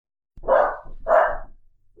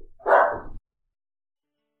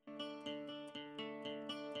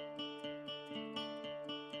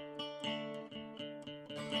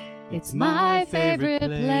It's my favorite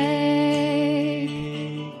plague.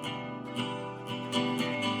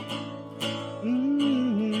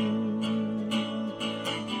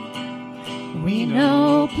 We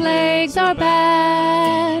know plagues are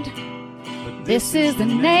bad, but this is the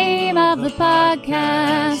name of the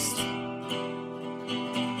podcast.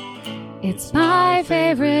 It's my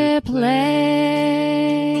favorite plague.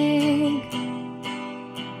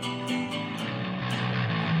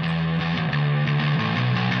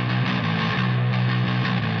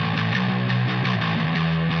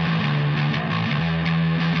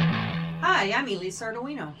 Hi, I'm Elise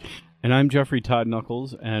Arduino. And I'm Jeffrey Todd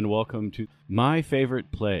Knuckles, and welcome to My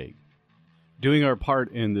Favorite Plague. Doing our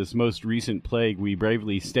part in this most recent plague, we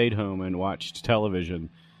bravely stayed home and watched television.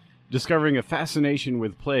 Discovering a fascination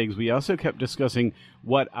with plagues, we also kept discussing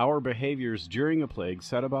what our behaviors during a plague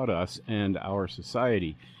said about us and our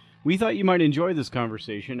society. We thought you might enjoy this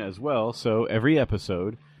conversation as well, so every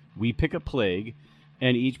episode, we pick a plague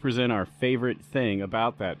and each present our favorite thing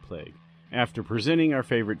about that plague. After presenting our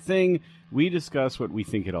favorite thing, we discuss what we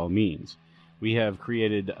think it all means. We have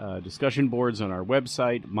created discussion boards on our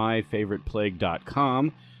website,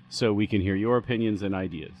 myfavoriteplague.com, so we can hear your opinions and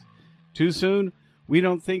ideas. Too soon? We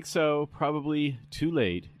don't think so. Probably too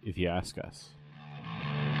late if you ask us.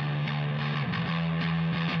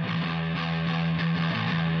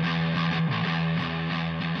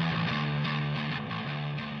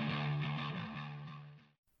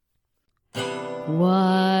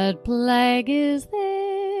 What plague is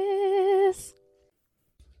this?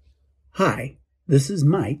 Hi, this is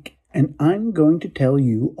Mike, and I'm going to tell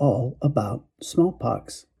you all about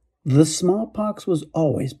smallpox. The smallpox was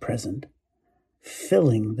always present,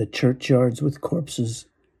 filling the churchyards with corpses,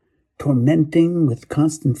 tormenting with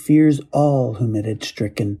constant fears all whom it had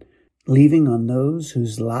stricken, leaving on those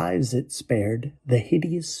whose lives it spared the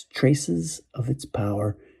hideous traces of its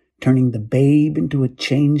power, turning the babe into a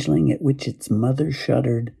changeling at which its mother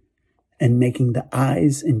shuddered, and making the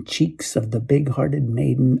eyes and cheeks of the big-hearted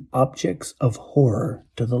maiden objects of horror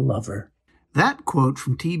to the lover. That quote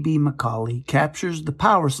from T.B. Macaulay captures the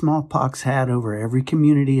power smallpox had over every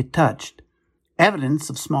community it touched.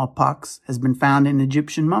 Evidence of smallpox has been found in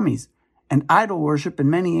Egyptian mummies, and idol worship in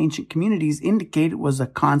many ancient communities indicate it was a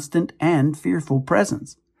constant and fearful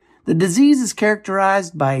presence. The disease is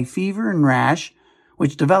characterized by fever and rash,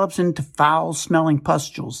 which develops into foul-smelling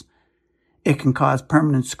pustules. It can cause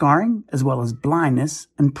permanent scarring as well as blindness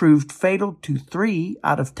and proved fatal to 3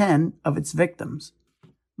 out of 10 of its victims.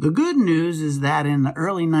 The good news is that in the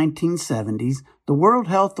early 1970s, the World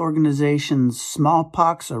Health Organization's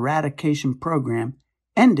smallpox eradication program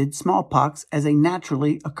ended smallpox as a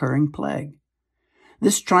naturally occurring plague.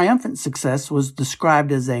 This triumphant success was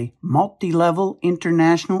described as a multi-level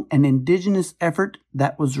international and indigenous effort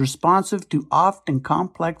that was responsive to oft and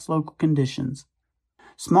complex local conditions.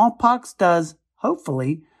 Smallpox does,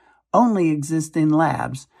 hopefully, only exist in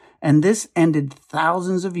labs, and this ended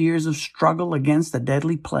thousands of years of struggle against a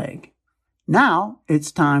deadly plague. Now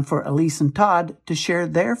it's time for Elise and Todd to share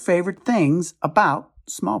their favorite things about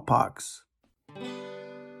smallpox.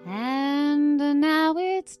 And now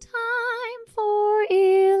it's time for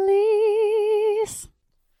Elise.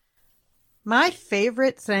 My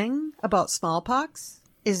favorite thing about smallpox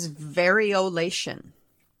is variolation.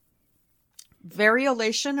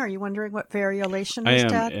 Variolation? Are you wondering what variolation is,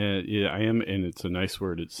 Dad? Yeah, I am, and it's a nice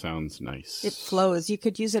word. It sounds nice. It flows. You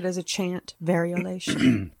could use it as a chant.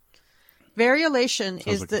 Variolation. Variolation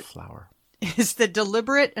Sounds like a flower. is the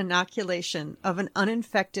deliberate inoculation of an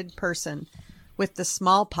uninfected person with the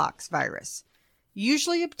smallpox virus,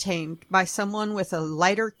 usually obtained by someone with a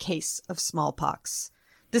lighter case of smallpox.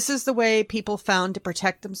 This is the way people found to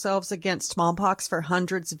protect themselves against smallpox for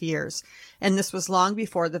hundreds of years, and this was long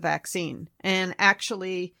before the vaccine. And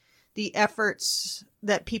actually, the efforts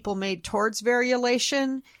that people made towards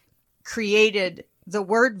variolation created the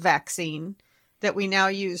word vaccine that we now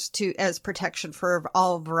use as protection for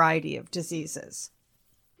all variety of diseases.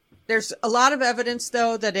 There's a lot of evidence,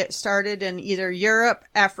 though, that it started in either Europe,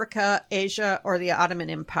 Africa, Asia, or the Ottoman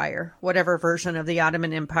Empire, whatever version of the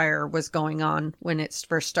Ottoman Empire was going on when it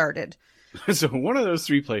first started. So one of those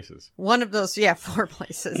 3 places. One of those, 4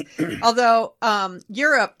 places. Although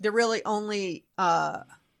Europe, the really only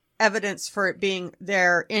evidence for it being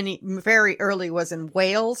there very early was in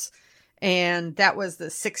Wales, and that was the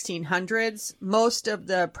 1600s. Most of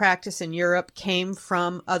the practice in Europe came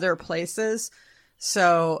from other places.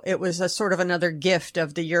 So it was a sort of another gift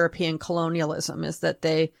of the European colonialism, is that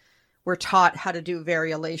they were taught how to do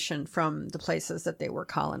variolation from the places that they were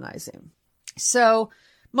colonizing. So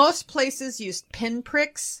most places used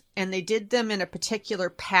pinpricks, and they did them in a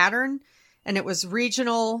particular pattern, and it was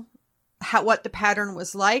regional what the pattern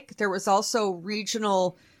was like. There was also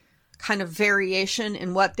regional kind of variation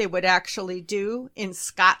in what they would actually do. In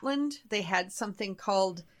Scotland, they had something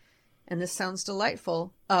called, and this sounds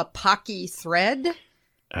delightful, a pocky thread.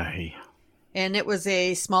 Aye. And it was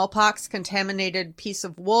a smallpox contaminated piece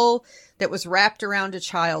of wool that was wrapped around a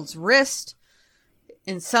child's wrist.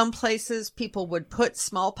 In some places, people would put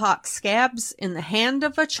smallpox scabs in the hand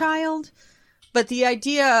of a child. But the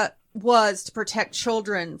idea was to protect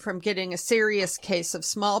children from getting a serious case of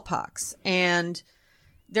smallpox. And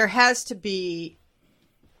there has to be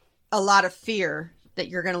a lot of fear that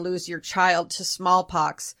you're going to lose your child to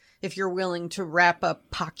smallpox if you're willing to wrap a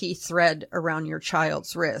pocky thread around your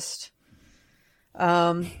child's wrist. Yeah.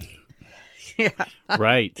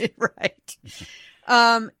 Right. Right.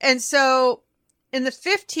 And so in the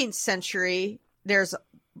 15th century, there's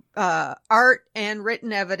art and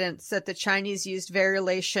written evidence that the Chinese used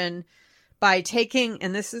variolation by taking,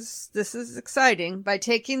 and this is exciting, by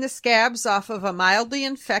taking the scabs off of a mildly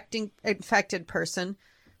infected person,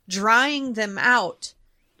 drying them out,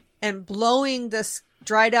 and blowing the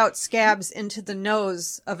dried out scabs into the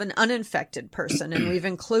nose of an uninfected person. And we've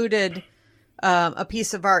included a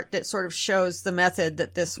piece of art that sort of shows the method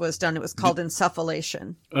that this was done. It was called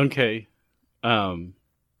insufflation. Okay.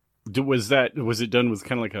 Was it done with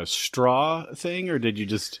kind of like a straw thing, or did you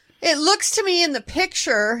just... It looks to me in the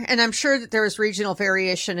picture, and I'm sure that there was regional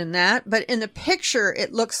variation in that, but in the picture,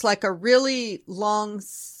 it looks like a really long,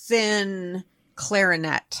 thin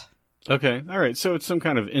clarinet. Okay. All right. So it's some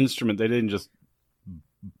kind of instrument. They didn't just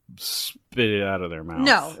spit it out of their mouth.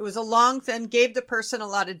 No, it was a long, thin, gave the person a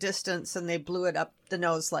lot of distance, and they blew it up the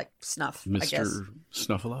nose like snuff, I guess. Mr.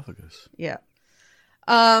 Snuffleupagus. Yeah.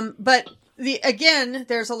 But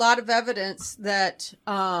there's a lot of evidence that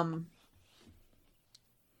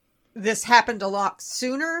this happened a lot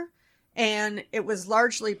sooner, and it was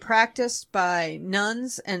largely practiced by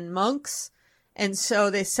nuns and monks. And so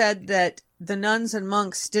they said that the nuns and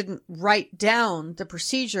monks didn't write down the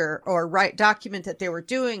procedure or document that they were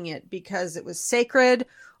doing it because it was sacred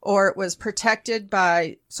or it was protected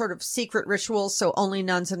by sort of secret rituals, so only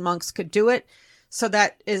nuns and monks could do it. So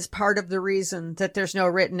that is part of the reason that there's no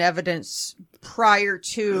written evidence prior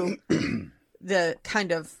to the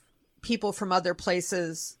kind of people from other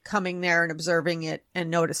places coming there and observing it and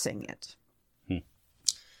noticing it.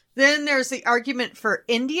 Then there's the argument for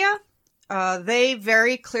India. They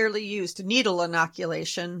very clearly used needle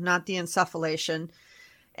inoculation, not the insufflation.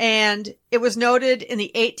 And it was noted in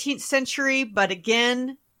the 18th century, but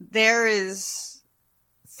again, there is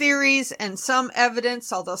theories and some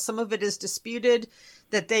evidence, although some of it is disputed,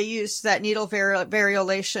 that they used that needle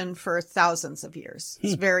variolation for thousands of years.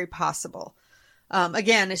 It's very possible.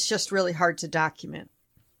 Again, it's just really hard to document.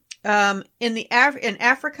 In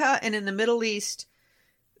Africa and in the Middle East,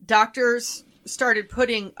 doctors started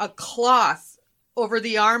putting a cloth over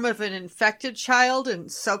the arm of an infected child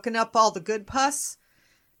and soaking up all the good pus.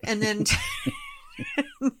 And then,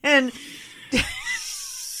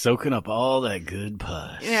 soaking up all that good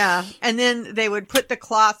pus. Yeah. And then they would put the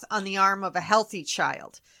cloth on the arm of a healthy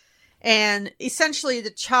child. And essentially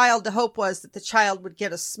the hope was that the child would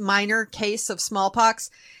get a minor case of smallpox.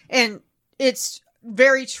 And it's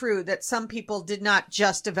very true that some people did not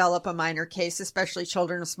just develop a minor case, especially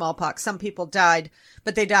children of smallpox. Some people died,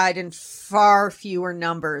 but they died in far fewer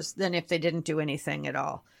numbers than if they didn't do anything at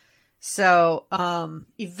all. So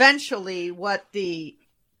eventually what the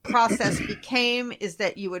process became is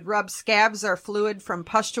that you would rub scabs or fluid from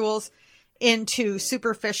pustules into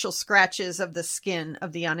superficial scratches of the skin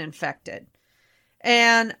of the uninfected.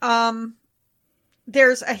 And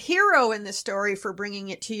there's a hero in this story for bringing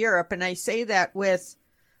it to Europe. And I say that with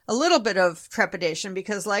a little bit of trepidation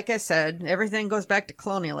because, like I said, everything goes back to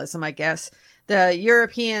colonialism, I guess. The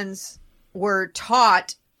Europeans were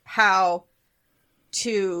taught how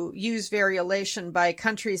to use variolation by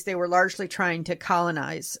countries they were largely trying to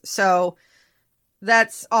colonize. So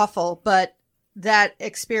that's awful, but that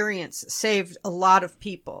experience saved a lot of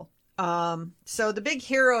people. So the big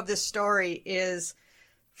hero of this story is,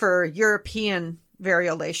 for European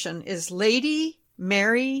variolation, is Lady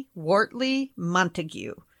Mary Wortley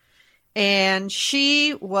Montagu. And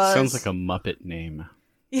she was... Sounds like a Muppet name.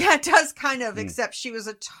 Yeah, it does kind of, except she was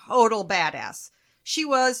a total badass. She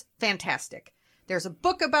was fantastic. There's a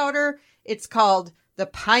book about her. It's called The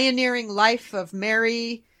Pioneering Life of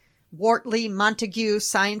Mary Wortley Montagu,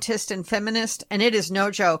 Scientist and Feminist. And it is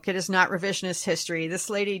no joke. It is not revisionist history. This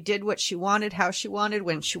lady did what she wanted, how she wanted,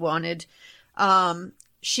 when she wanted.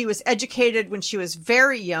 She was educated when she was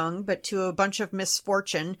very young, but to a bunch of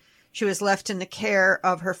misfortune. She was left in the care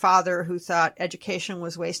of her father, who thought education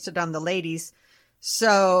was wasted on the ladies.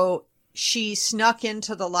 So she snuck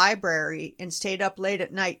into the library and stayed up late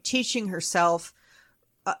at night teaching herself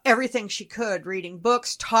everything she could, reading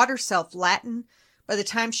books, taught herself Latin. By the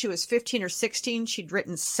time she was 15 or 16, she'd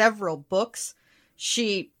written several books.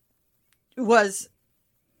 She was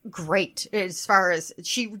great as far as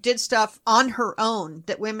she did stuff on her own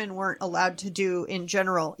that women weren't allowed to do in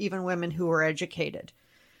general, even women who were educated.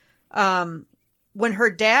 When her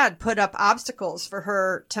dad put up obstacles for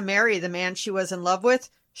her to marry the man she was in love with,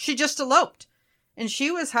 she just eloped. And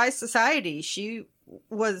she was high society. She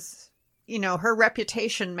was, her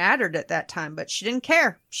reputation mattered at that time, but she didn't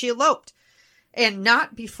care. She eloped. And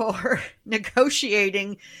not before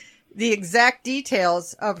negotiating the exact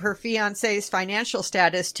details of her fiancé's financial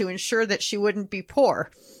status to ensure that she wouldn't be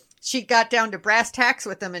poor. She got down to brass tacks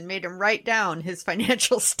with him and made him write down his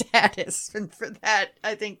financial status. And for that,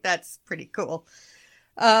 I think that's pretty cool.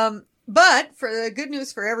 But for the good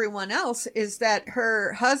news for everyone else is that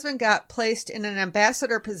her husband got placed in an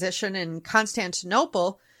ambassador position in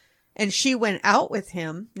Constantinople, and she went out with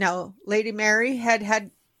him. Now, Lady Mary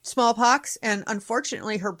had smallpox, and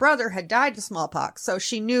unfortunately her brother had died of smallpox. So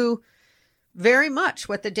she knew very much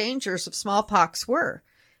what the dangers of smallpox were.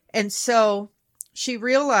 And so she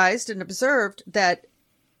realized and observed that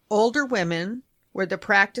older women were the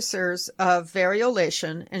practicers of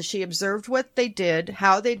variolation, and she observed what they did,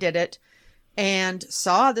 how they did it, and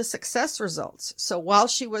saw the success results. So while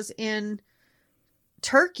she was in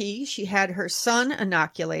Turkey, she had her son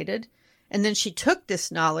inoculated, and then she took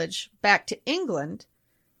this knowledge back to England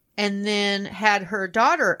and then had her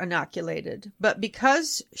daughter inoculated. But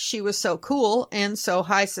because she was so cool and so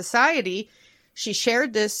high society, she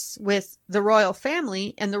shared this with the royal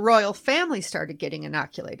family, and the royal family started getting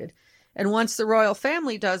inoculated. And once the royal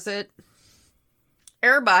family does it,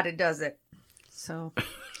 everybody does it. So,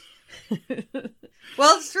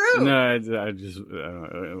 well, it's true. No, I'm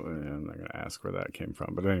not going to ask where that came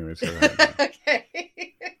from. But anyways, go ahead.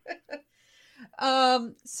 Okay.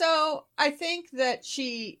 So I think that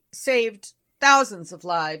she saved thousands of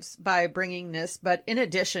lives by bringing this, but in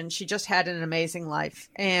addition, she just had an amazing life.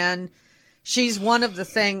 And she's one of the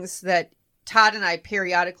things that Todd and I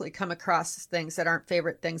periodically come across, things that aren't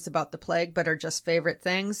favorite things about the plague, but are just favorite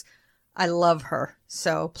things. I love her.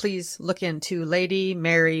 So please look into Lady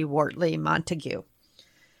Mary Wortley Montagu.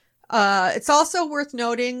 It's also worth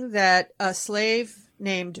noting that a slave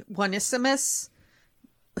named Onesimus,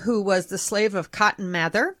 who was the slave of Cotton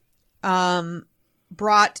Mather,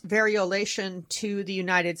 brought variolation to the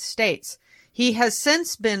United States. He has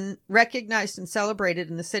since been recognized and celebrated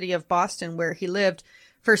in the city of Boston, where he lived,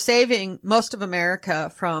 for saving most of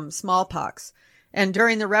America from smallpox. And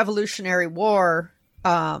during the Revolutionary War,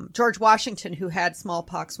 George Washington, who had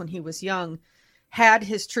smallpox when he was young, had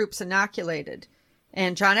his troops inoculated,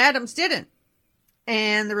 and John Adams didn't.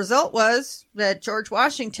 And the result was that George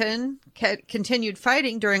Washington continued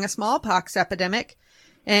fighting during a smallpox epidemic,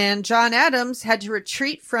 and John Adams had to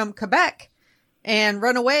retreat from Quebec and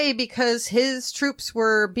run away because his troops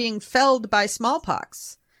were being felled by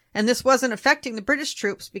smallpox. And this wasn't affecting the British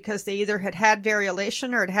troops because they either had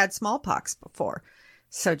variolation or had smallpox before.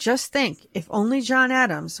 So just think, if only John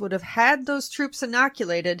Adams would have had those troops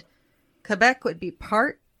inoculated, Quebec would be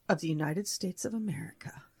part of the United States of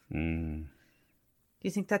America. Mm. Do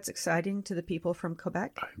you think that's exciting to the people from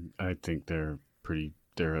Quebec? I think they're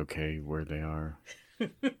okay where they are.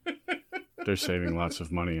 They're saving lots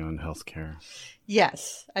of money on healthcare.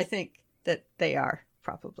 Yes, I think that they are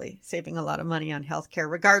probably saving a lot of money on healthcare,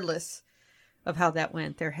 regardless of how that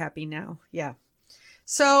went. They're happy now. Yeah.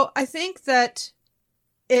 So I think that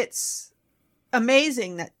it's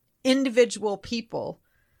amazing that individual people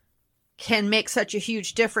can make such a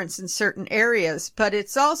huge difference in certain areas, but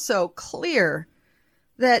it's also clear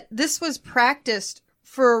that this was practiced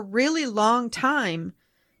for a really long time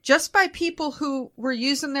just by people who were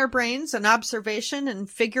using their brains and observation and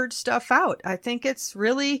figured stuff out. I think it's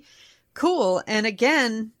really cool. And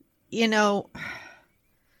again,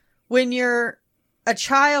 when you're a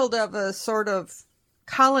child of a sort of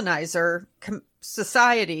colonizer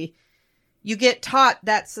society, you get taught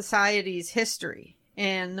that society's history.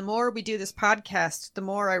 And the more we do this podcast, the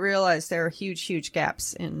more I realize there are huge, huge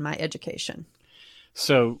gaps in my education.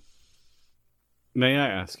 So, may I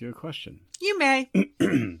ask you a question? You may.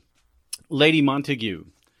 Lady Montagu.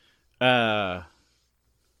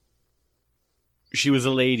 She was a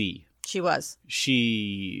lady. She was.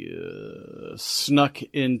 She snuck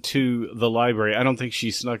into the library. I don't think she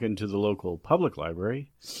snuck into the local public library.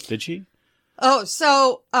 Did she? Oh,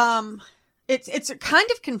 so it's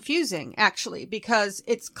kind of confusing, actually, because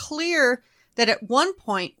it's clear that at one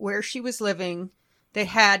point where she was living, they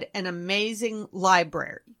had an amazing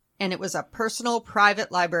library. and it was a personal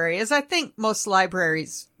private library, as I think most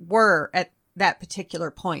libraries were at that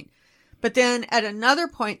particular point. But then at another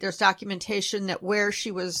point, there's documentation that where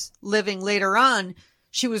she was living later on,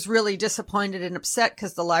 she was really disappointed and upset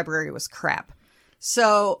because the library was crap.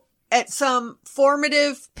 So at some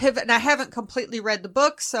formative pivot, and I haven't completely read the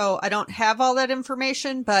book, so I don't have all that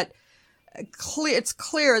information, but it's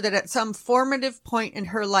clear that at some formative point in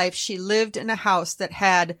her life, she lived in a house that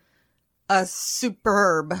had a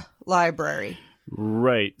superb library.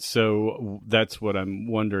 Right. So that's what I'm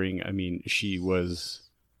wondering. I mean, she was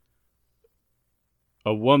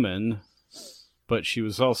a woman, but she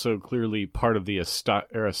was also clearly part of the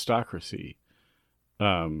aristocracy.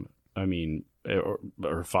 I mean,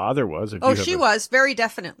 her father was. Oh, she was, very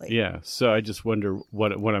definitely. Yeah. So I just wonder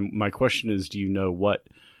my question is, do you know what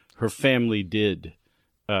her family did?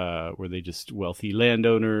 Were they just wealthy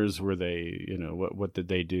landowners? Were they, what did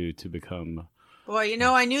they do to become? Well,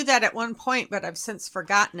 I knew that at one point, but I've since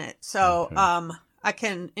forgotten it. So, okay. I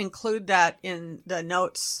can include that in the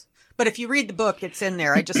notes. But if you read the book, it's in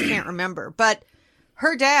there. I just can't remember. But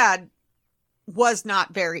her dad was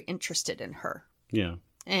not very interested in her. Yeah.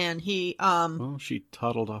 And he... well, she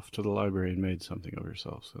toddled off to the library and made something of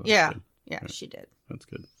herself. So yeah. Good. Yeah, right. she did. That's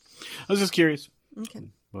good. I was just curious. Okay.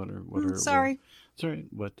 Sorry. It's all right.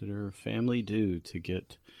 What did her family do to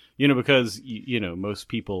get... because, most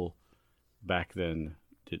people back then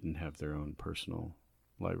didn't have their own personal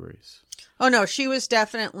libraries. Oh, no. She was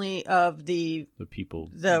definitely of the people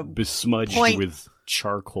besmudged with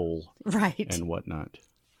charcoal, right, and whatnot.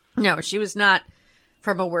 No, she was not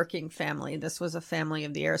from a working family. This was a family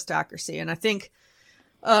of the aristocracy. And I think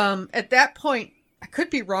at that point, I could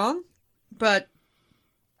be wrong, but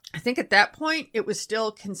I think at that point it was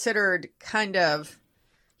still considered kind of,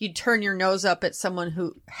 you'd turn your nose up at someone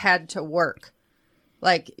who had to work.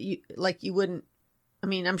 Like you wouldn't, I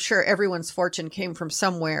mean, I'm sure everyone's fortune came from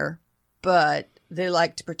somewhere, but they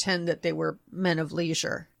liked to pretend that they were men of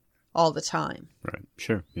leisure all the time. Right.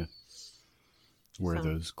 Sure. Yeah. Wear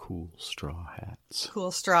those cool straw hats.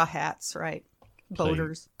 Cool straw hats, right.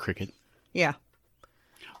 Boaters. Cricket. Yeah.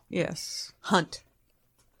 Yes. Hunt.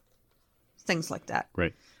 Things like that.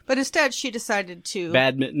 Right. But instead she decided to...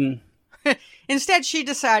 Badminton. Instead, she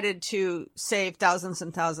decided to save thousands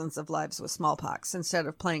and thousands of lives with smallpox instead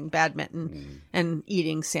of playing badminton and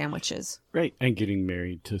eating sandwiches. Right. And getting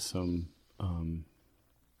married to some,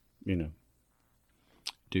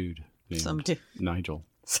 dude named Nigel.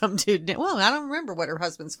 Some dude. Well, I don't remember what her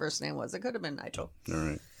husband's first name was. It could have been Nigel. All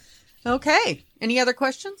right. Okay. Any other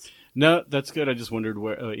questions? No, that's good. I just wondered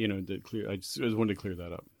where, I just wanted to clear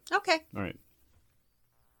that up. Okay. All right.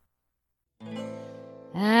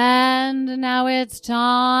 And now it's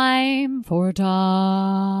time for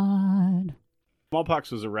Todd.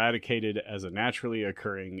 Smallpox was eradicated as a naturally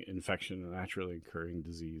occurring infection, a naturally occurring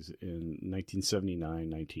disease in 1979,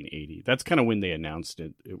 1980. That's kind of when they announced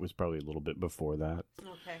it. It was probably a little bit before that.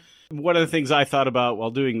 Okay. One of the things I thought about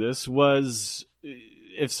while doing this was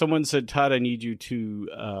if someone said, Todd, I need you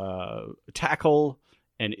to tackle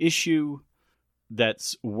an issue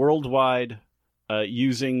that's worldwide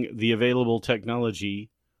using the available technology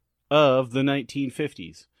of the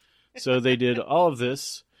 1950s. So they did all of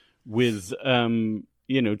this with,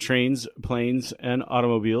 trains, planes, and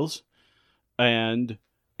automobiles, and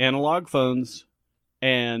analog phones,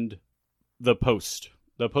 and the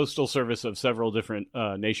postal service of several different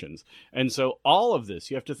nations. And so all of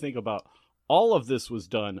this, you have to think about, all of this was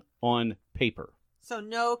done on paper. So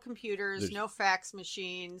no computers, no fax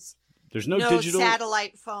machines. There's no digital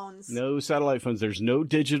satellite phones. No satellite phones. There's no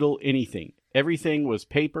digital anything. Everything was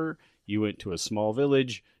paper. You went to a small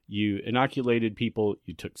village. You inoculated people.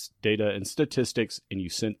 You took data and statistics, and you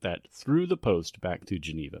sent that through the post back to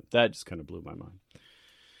Geneva. That just kind of blew my mind.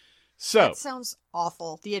 So that sounds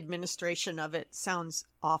awful. The administration of it sounds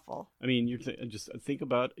awful. I mean, just think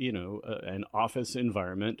about an office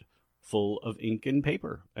environment full of ink and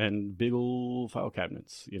paper and big old file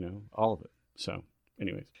cabinets. All of it. So,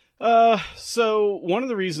 anyways. So one of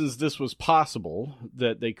the reasons this was possible,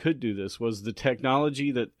 that they could do this, was the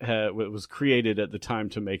technology that was created at the time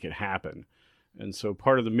to make it happen. And so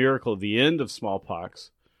part of the miracle of the end of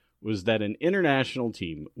smallpox was that an international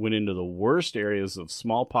team went into the worst areas of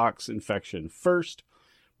smallpox infection first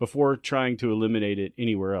before trying to eliminate it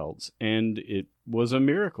anywhere else. And it was a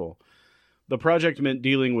miracle. The project meant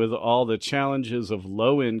dealing with all the challenges of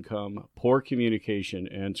low income, poor communication,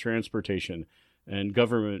 and transportation and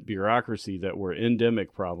government bureaucracy that were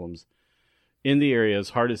endemic problems in the areas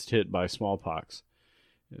hardest hit by smallpox.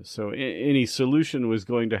 So any solution was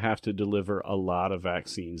going to have to deliver a lot of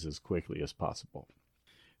vaccines as quickly as possible.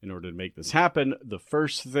 In order to make this happen, the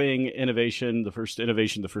first thing that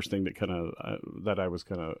I was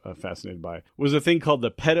kind of fascinated by was a thing called the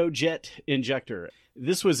petojet injector.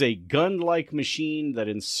 This was a gun-like machine that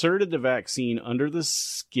inserted the vaccine under the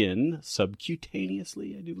skin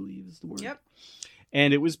subcutaneously, I do believe is the word. Yep.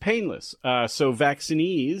 And it was painless. So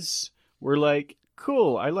vaccinees were like,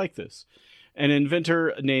 cool, I like this. An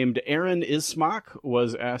inventor named Aaron Ismack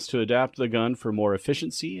was asked to adapt the gun for more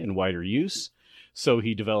efficiency and wider use. So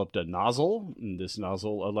he developed a nozzle, and this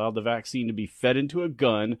nozzle allowed the vaccine to be fed into a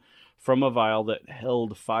gun from a vial that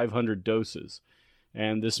held 500 doses.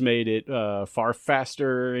 And this made it far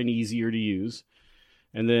faster and easier to use.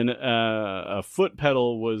 And then a foot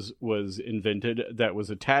pedal was invented that was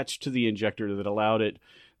attached to the injector that allowed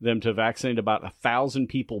them to vaccinate about 1,000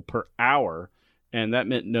 people per hour. And that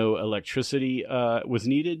meant no electricity was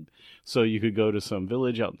needed. So you could go to some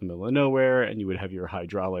village out in the middle of nowhere, and you would have your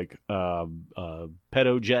hydraulic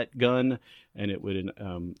petojet gun, and it would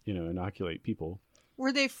inoculate people.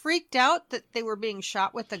 Were they freaked out that they were being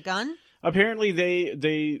shot with a gun? Apparently,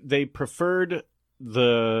 they preferred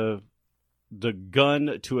the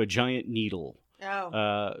gun to a giant needle.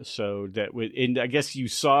 Oh. So that and I guess you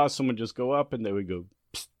saw someone just go up, and they would go,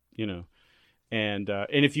 psst, And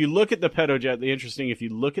if you look at the petojet, if you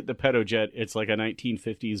look at the petojet, it's like a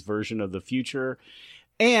 1950s version of the future.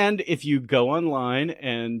 And if you go online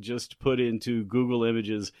and just put into Google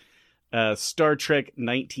Images Star Trek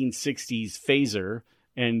 1960s phaser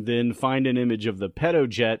and then find an image of the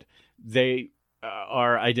petojet, they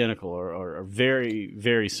are identical or very,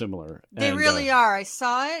 very similar. They really are. I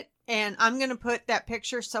saw it, and I'm going to put that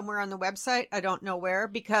picture somewhere on the website. I don't know where,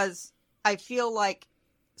 because I feel like...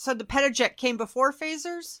 So the petojet came before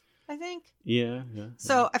phasers, I think? Yeah.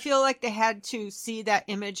 So I feel like they had to see that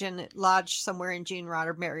image and it lodged somewhere in Gene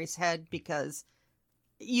Roddenberry's head, because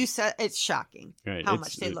you said it's shocking how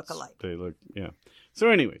much they look alike. They look, yeah. So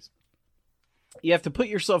anyways, you have to put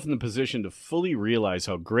yourself in the position to fully realize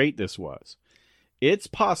how great this was. It's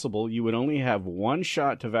possible you would only have one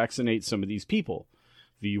shot to vaccinate some of these people.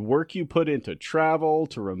 The work you put into travel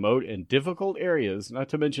to remote and difficult areas, not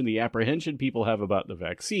to mention the apprehension people have about the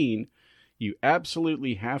vaccine, you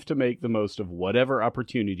absolutely have to make the most of whatever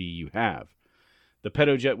opportunity you have. The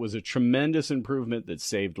petojet was a tremendous improvement that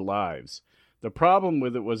saved lives. The problem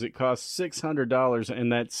with it was it cost $600,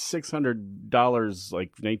 and that's $600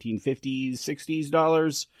 like 1950s, 60s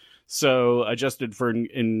dollars. So adjusted for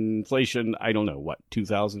inflation, I don't know, what,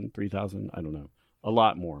 2,000, 3,000? I don't know. A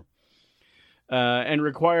lot more. And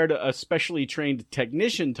required a specially trained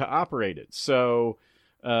technician to operate it. So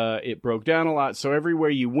it broke down a lot. So everywhere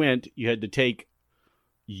you went, you had to take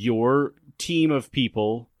your team of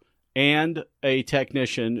people and a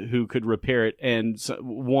technician who could repair it, and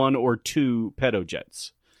one or two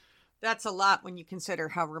petojets. That's a lot when you consider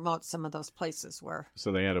how remote some of those places were.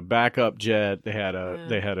 So they had a backup jet. They had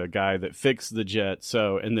a guy that fixed the jet.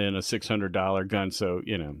 So, and then a $600 gun. So,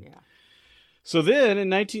 Yeah. So then in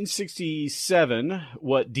 1967,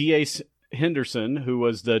 what D.A. Henderson, who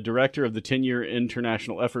was the director of the 10-year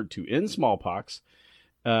international effort to end smallpox,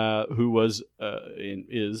 who is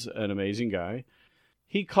an amazing guy,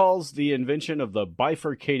 he calls the invention of the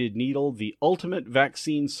bifurcated needle the ultimate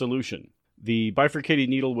vaccine solution. The bifurcated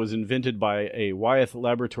needle was invented by a Wyeth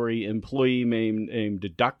Laboratory employee named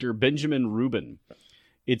Dr. Benjamin Rubin.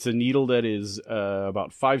 It's a needle that is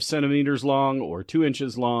about 5 centimeters long or 2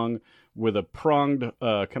 inches long, with a pronged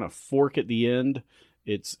kind of fork at the end.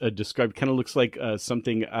 It's described, kind of looks like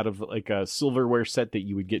something out of like a silverware set that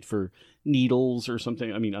you would get for needles or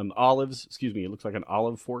something. I mean, olives. Excuse me. It looks like an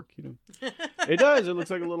olive fork. It does. It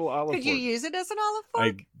looks like a little olive fork. Could you use it as an olive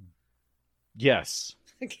fork? Yes.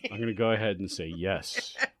 Okay. I'm going to go ahead and say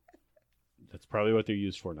yes. That's probably what they're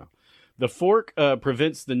used for now. The fork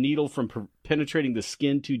prevents the needle from penetrating the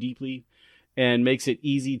skin too deeply and makes it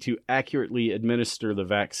easy to accurately administer the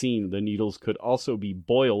vaccine. The needles could also be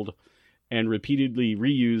boiled and repeatedly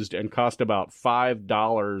reused and cost about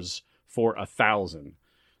 $5 for 1,000.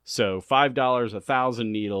 So $5,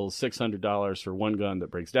 1,000 needles, $600 for one gun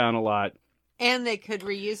that breaks down a lot. And they could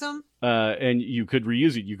reuse them? And you could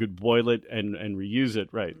reuse it. You could boil it and reuse it.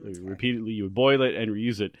 Right. Repeatedly, you would boil it and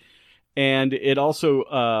reuse it. And it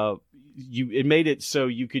also... it made it so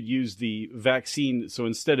you could use the vaccine. So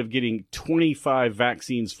instead of getting 25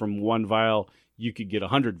 vaccines from one vial, you could get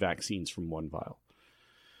 100 vaccines from one vial.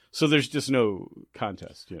 So there's just no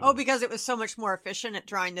contest. Oh, because it was so much more efficient at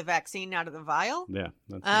drawing the vaccine out of the vial? Yeah.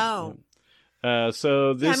 That's yeah.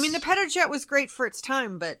 So this... Yeah, I mean, the petojet was great for its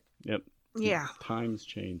time, but... Yep. Yeah. Times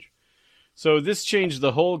change. So this changed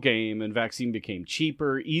the whole game, and vaccine became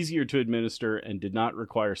cheaper, easier to administer, and did not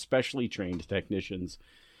require specially trained technicians.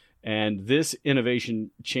 And this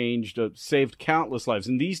innovation saved countless lives.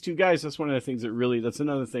 And these two guys, that's one of the things that's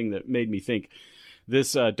another thing that made me think.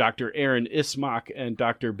 This Dr. Aaron Ismach and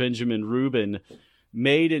Dr. Benjamin Rubin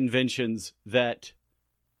made inventions that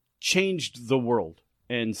changed the world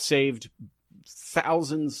and saved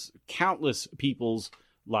countless people's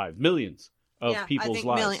lives, millions of people's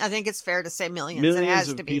lives. I think it's fair to say millions. Millions it has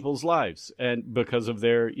of to be. people's lives, and because of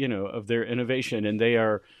their innovation, and they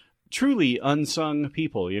are truly unsung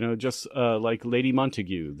people. Just like Lady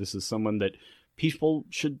Montagu. This is someone that people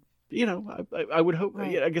should. I would hope.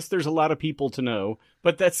 Right. I guess there's a lot of people to know,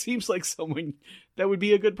 but that seems like someone that would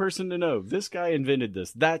be a good person to know. This guy invented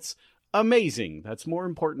this. That's amazing. That's more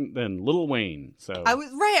important than Lil Wayne. So I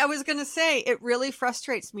was going to say, it really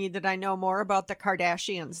frustrates me that I know more about the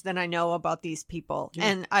Kardashians than I know about these people. Yeah.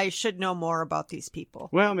 And I should know more about these people.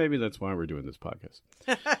 Well, maybe that's why we're doing this podcast.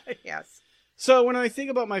 Yes. So when I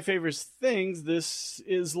think about my favorite things, this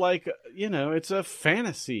is like, it's a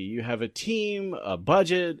fantasy. You have a team, a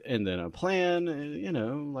budget, and then a plan,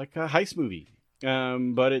 like a heist movie.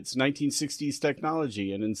 But it's 1960s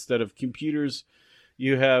technology. And instead of computers,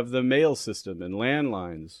 you have the mail system and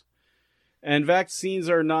landlines. And vaccines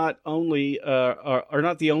are not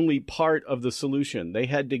the only part of the solution. They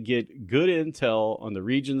had to get good intel on the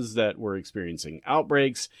regions that were experiencing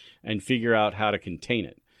outbreaks and figure out how to contain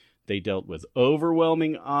it. They dealt with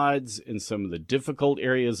overwhelming odds in some of the difficult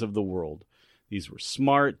areas of the world. These were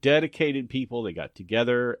smart, dedicated people. They got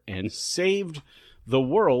together and saved the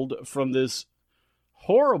world from this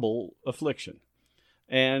horrible affliction.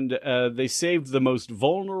 And they saved the most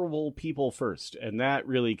vulnerable people first. And that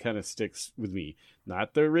really kind of sticks with me.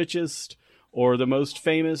 Not the richest or the most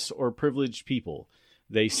famous or privileged people.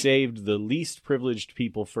 They saved the least privileged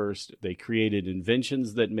people first. They created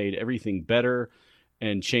inventions that made everything better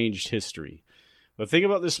and changed history. The thing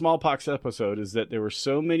about this smallpox episode is that there were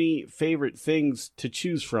so many favorite things to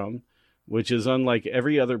choose from, which is unlike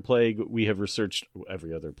every other plague we have researched.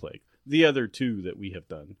 The other two that we have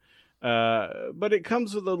done. But it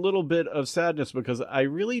comes with a little bit of sadness because I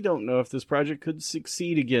really don't know if this project could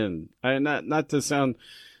succeed again. Not to sound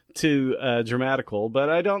too dramatical, but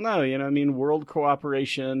I don't know. World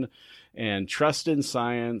cooperation and trust in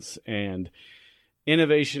science and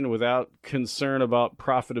innovation without concern about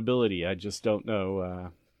profitability. I just don't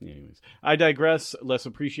know. Anyways, I digress. Let's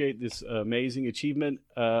appreciate this amazing achievement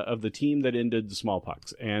of the team that ended the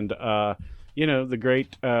smallpox. And, the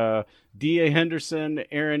great D.A. Henderson,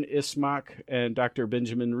 Aaron Ismach, and Dr.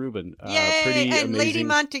 Benjamin Rubin. Yay! Pretty and amazing. Lady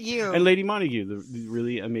Montagu. And Lady Montagu, the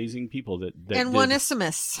really amazing people that and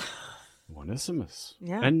Onesimus.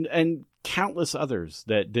 Yeah. And countless others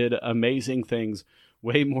that did amazing things,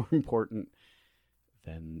 way more important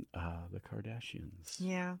than the Kardashians.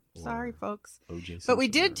 Yeah. Sorry, folks. O.J. But we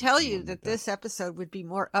did tell you that this episode would be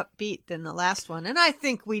more upbeat than the last one. And I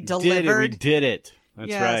think we delivered. We did it.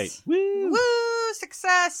 That's right. Woo!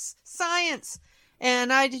 Success! Science!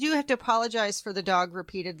 And I do have to apologize for the dog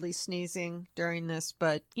repeatedly sneezing during this,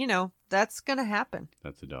 but, that's going to happen.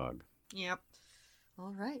 That's a dog. Yep.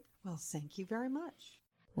 All right. Well, thank you very much.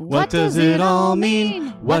 What does it all mean?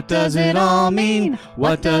 What does it all mean?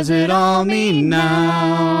 What does it all mean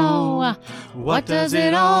now? What does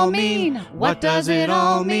it all mean? What does it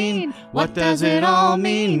all mean? What does it all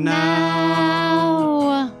mean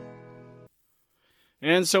now?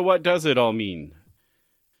 And so what does it all mean?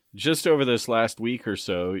 Just over this last week or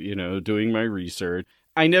so, doing my research,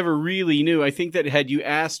 I never really knew. I think that had you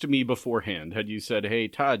asked me beforehand, had you said, hey,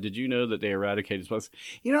 Todd, did you know that they eradicated smallpox?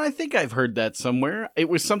 I think I've heard that somewhere. It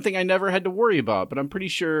was something I never had to worry about, but I'm pretty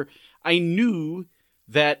sure I knew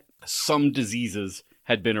that some diseases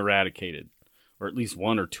had been eradicated, or at least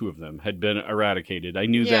one or two of them had been eradicated. I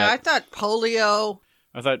knew that. Yeah, I thought polio.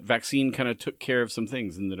 I thought vaccine kind of took care of some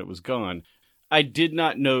things and that it was gone. I did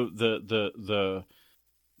not know the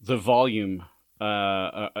volume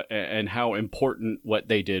and how important what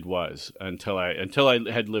they did was until I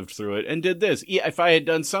had lived through it and did this. If I had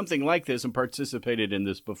done something like this and participated in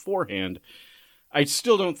this beforehand, I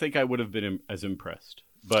still don't think I would have been as impressed.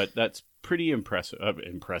 But that's pretty impressive.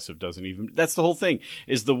 Impressive doesn't even. That's the whole thing.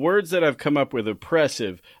 Is the words that I've come up with: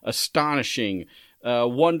 impressive, astonishing,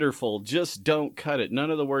 wonderful. Just don't cut it. None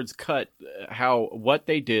of the words cut what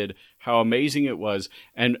they did, how amazing it was,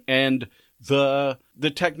 and the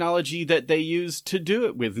technology that they used to do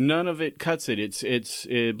it with. None of it cuts it.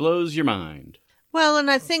 It blows your mind. Well,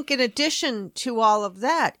 and I think in addition to all of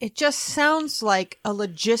that, it just sounds like a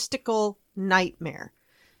logistical nightmare.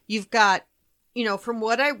 You've got, from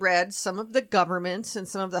what I read, some of the governments and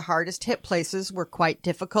some of the hardest hit places were quite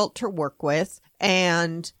difficult to work with.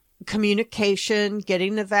 And communication,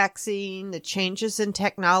 getting the vaccine, the changes in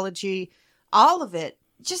technology, all of it.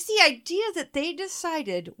 Just the idea that they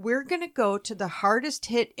decided we're going to go to the hardest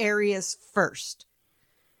hit areas first,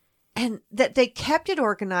 and that they kept it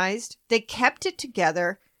organized, they kept it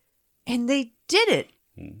together, and they did it.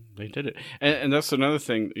 They did it. And that's another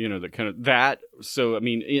thing, that kind of that. So, I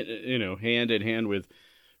mean, hand in hand with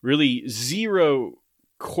really zero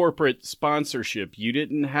corporate sponsorship. You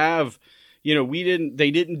didn't have,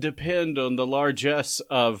 they didn't depend on the largesse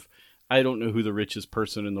of, I don't know who the richest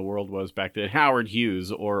person in the world was back then, Howard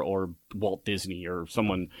Hughes or Walt Disney or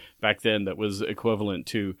someone back then that was equivalent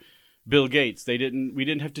to Bill Gates. We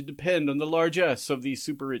didn't have to depend on the largesse of these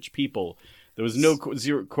super rich people. There was no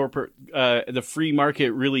zero corporate, the free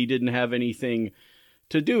market really didn't have anything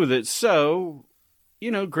to do with it. So,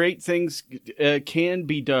 great things can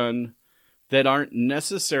be done that aren't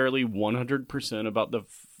necessarily 100% about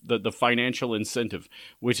the financial incentive,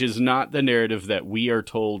 which is not the narrative that we are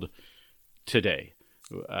told today.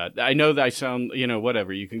 I know that I sound,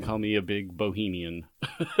 whatever. You can call me a big bohemian.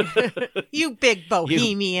 You big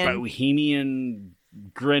bohemian. You bohemian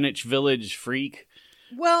Greenwich Village freak.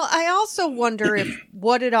 Well, I also wonder if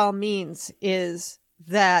what it all means is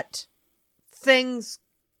that things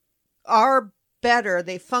are better,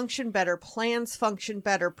 they function better, plans function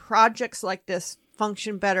better, projects like this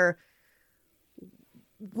function better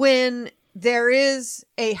when there is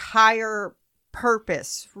a higher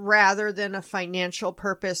purpose rather than a financial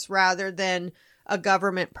purpose, rather than a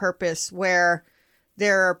government purpose, where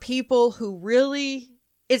there are people who really...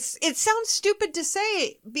 It sounds stupid to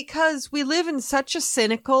say because we live in such a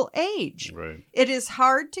cynical age. Right. It is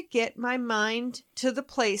hard to get my mind to the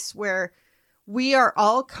place where we are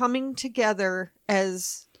all coming together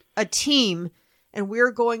as a team and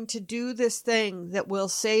we're going to do this thing that will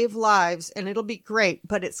save lives, and it'll be great,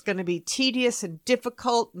 but it's going to be tedious and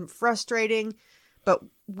difficult and frustrating. But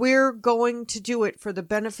we're going to do it for the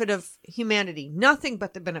benefit of humanity. Nothing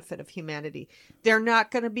but the benefit of humanity. They're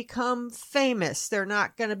not going to become famous. They're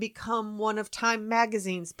not going to become one of Time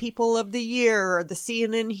Magazine's People of the Year or the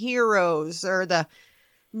CNN Heroes or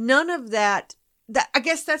none of that. I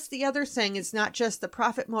guess that's the other thing. It's not just the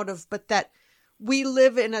profit motive, but that we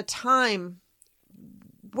live in a time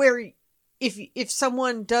where if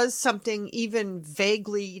someone does something even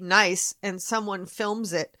vaguely nice and someone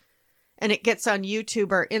films it, and it gets on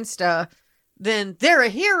YouTube or Insta, then they're a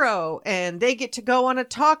hero and they get to go on a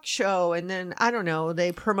talk show. And then, I don't know,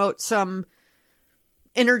 they promote some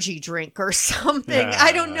energy drink or something.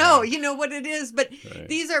 I don't know. You know what it is. But right.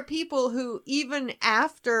 These are people who, even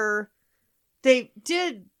after they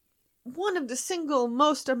did one of the single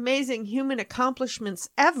most amazing human accomplishments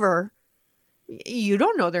ever, you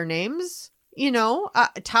don't know their names.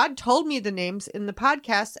 Todd told me the names in the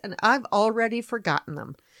podcast and I've already forgotten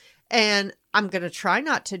them. And I'm going to try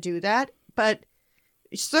not to do that, but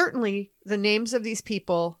certainly the names of these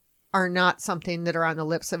people are not something that are on the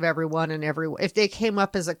lips of everyone and everyone. If they came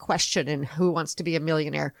up as a question in Who Wants to Be a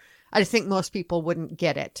Millionaire, I think most people wouldn't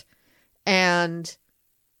get it. And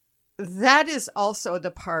that is also the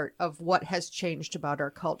part of what has changed about our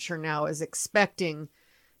culture now, is expecting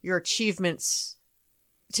your achievements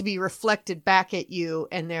to be reflected back at you.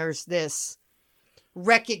 And there's this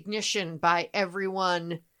recognition by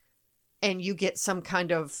everyone, and you get some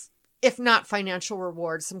kind of, if not financial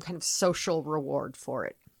reward, some kind of social reward for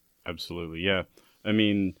it. Absolutely, yeah. I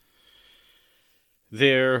mean,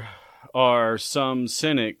 there are some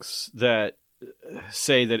cynics that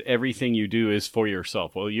say that everything you do is for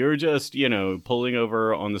yourself. Well, you're just, pulling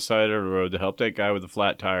over on the side of the road to help that guy with a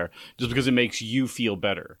flat tire just because it makes you feel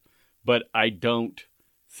better. But I don't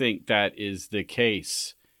think that is the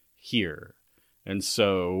case here. And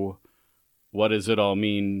so what does it all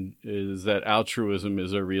mean is that altruism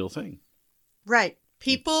is a real thing. Right.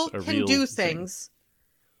 People can do things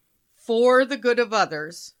for the good of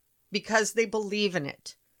others because they believe in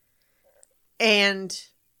it. And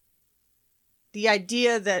the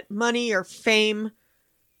idea that money or fame,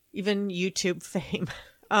 even YouTube fame,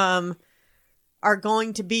 are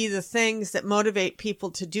going to be the things that motivate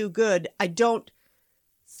people to do good, I don't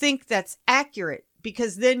think that's accurate.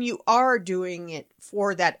 Because then you are doing it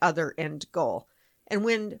for that other end goal. And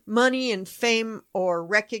when money and fame or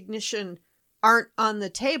recognition aren't on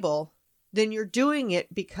the table, then you're doing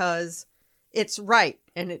it because it's right.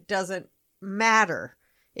 And it doesn't matter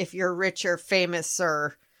if you're rich or famous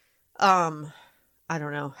or, I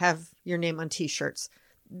don't know, have your name on t-shirts.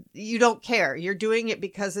 You don't care. You're doing it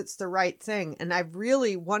because it's the right thing. And I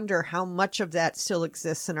really wonder how much of that still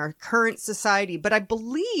exists in our current society. But I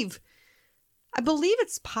believe I believe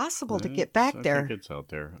it's possible to get back there. I think it's out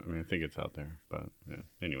there. I think it's out there. But yeah.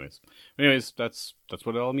 Anyways, that's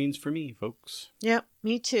what it all means for me, folks. Yep,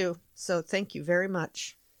 me too. So thank you very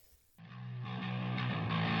much.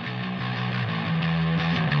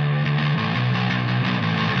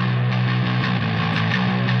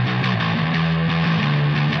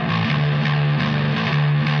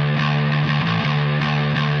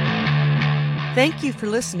 Thank you for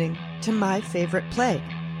listening to My Favorite Plague.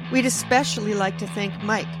 We'd especially like to thank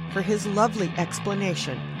Mike for his lovely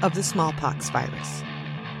explanation of the smallpox virus.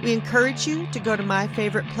 We encourage you to go to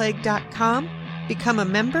myfavoriteplague.com, become a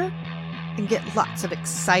member, and get lots of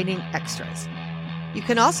exciting extras. You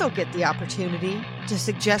can also get the opportunity to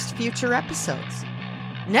suggest future episodes.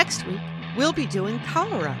 Next week, we'll be doing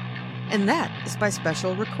cholera, and that is by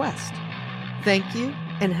special request. Thank you,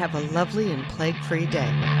 and have a lovely and plague-free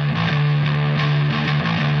day.